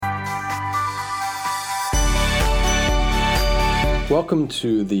Welcome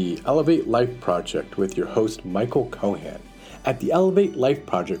to the Elevate Life Project with your host, Michael Cohan. At the Elevate Life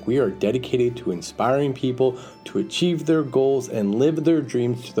Project, we are dedicated to inspiring people to achieve their goals and live their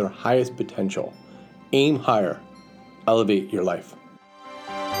dreams to their highest potential. Aim higher. Elevate your life.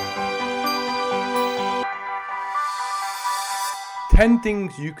 Ten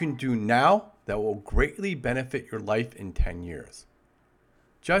things you can do now that will greatly benefit your life in 10 years.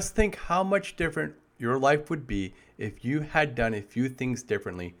 Just think how much different your life would be if you had done a few things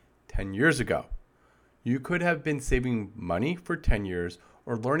differently 10 years ago. You could have been saving money for 10 years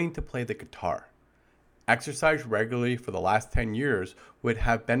or learning to play the guitar. Exercise regularly for the last 10 years would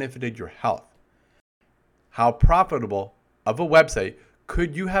have benefited your health. How profitable of a website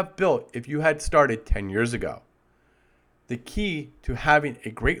could you have built if you had started 10 years ago? The key to having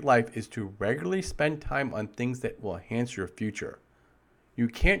a great life is to regularly spend time on things that will enhance your future. You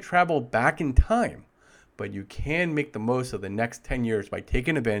can't travel back in time, but you can make the most of the next 10 years by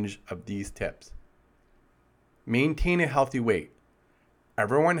taking advantage of these tips. Maintain a healthy weight.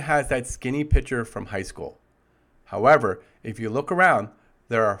 Everyone has that skinny picture from high school. However, if you look around,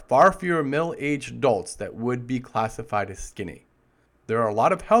 there are far fewer middle-aged adults that would be classified as skinny. There are a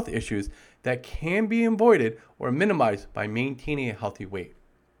lot of health issues that can be avoided or minimized by maintaining a healthy weight.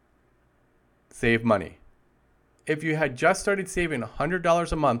 Save money. If you had just started saving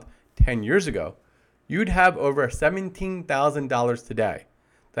 $100 a month 10 years ago, you'd have over $17,000 today.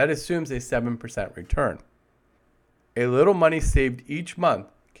 That assumes a 7% return. A little money saved each month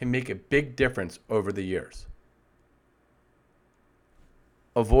can make a big difference over the years.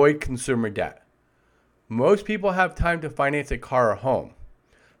 Avoid consumer debt. Most people have time to finance a car or home.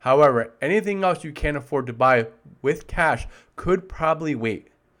 However, anything else you can't afford to buy with cash could probably wait.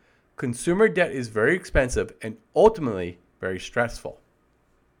 Consumer debt is very expensive and ultimately very stressful.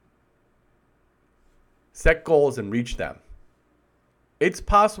 Set goals and reach them. It's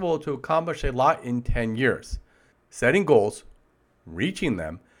possible to accomplish a lot in 10 years. Setting goals, reaching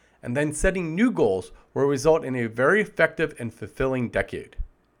them, and then setting new goals will result in a very effective and fulfilling decade.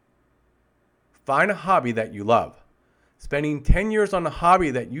 Find a hobby that you love. Spending 10 years on a hobby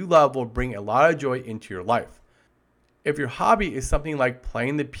that you love will bring a lot of joy into your life. If your hobby is something like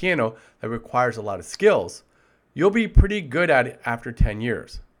playing the piano that requires a lot of skills, you'll be pretty good at it after 10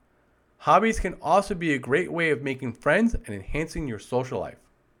 years. Hobbies can also be a great way of making friends and enhancing your social life.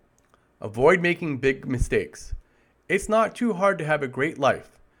 Avoid making big mistakes. It's not too hard to have a great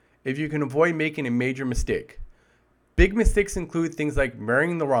life if you can avoid making a major mistake. Big mistakes include things like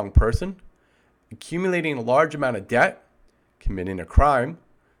marrying the wrong person, accumulating a large amount of debt, committing a crime,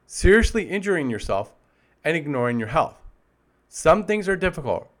 seriously injuring yourself, and ignoring your health. Some things are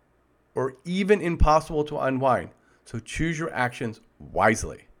difficult or even impossible to unwind, so choose your actions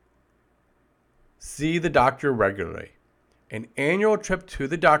wisely. See the doctor regularly. An annual trip to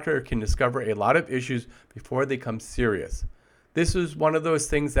the doctor can discover a lot of issues before they become serious. This is one of those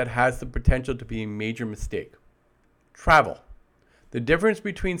things that has the potential to be a major mistake. Travel. The difference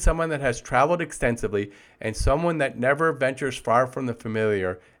between someone that has traveled extensively and someone that never ventures far from the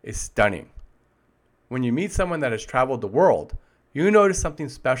familiar is stunning. When you meet someone that has traveled the world, you notice something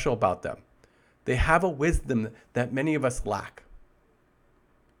special about them. They have a wisdom that many of us lack.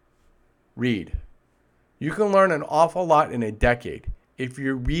 Read. You can learn an awful lot in a decade if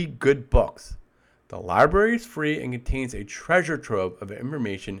you read good books. The library is free and contains a treasure trove of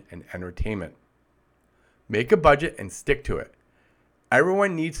information and entertainment. Make a budget and stick to it.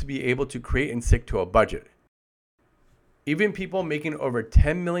 Everyone needs to be able to create and stick to a budget. Even people making over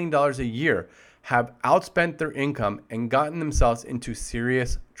 $10 million a year have outspent their income and gotten themselves into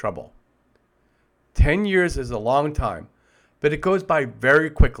serious trouble. 10 years is a long time, but it goes by very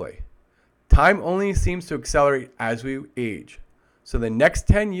quickly. Time only seems to accelerate as we age, so the next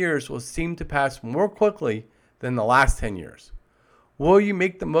 10 years will seem to pass more quickly than the last 10 years. Will you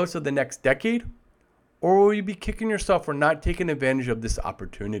make the most of the next decade? Or will you be kicking yourself for not taking advantage of this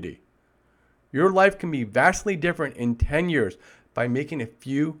opportunity? Your life can be vastly different in 10 years by making a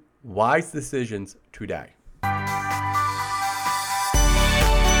few wise decisions today.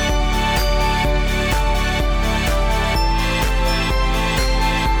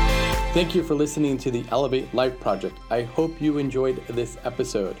 Thank you for listening to the Elevate Life Project. I hope you enjoyed this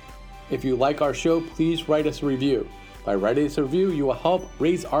episode. If you like our show, please write us a review. By writing us a review, you will help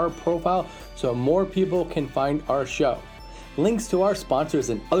raise our profile so more people can find our show. Links to our sponsors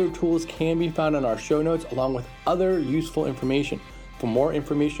and other tools can be found in our show notes along with other useful information. For more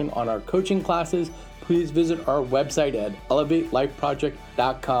information on our coaching classes, please visit our website at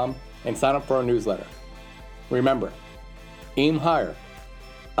elevatelifeproject.com and sign up for our newsletter. Remember, aim higher,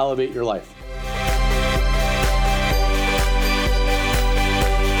 elevate your life.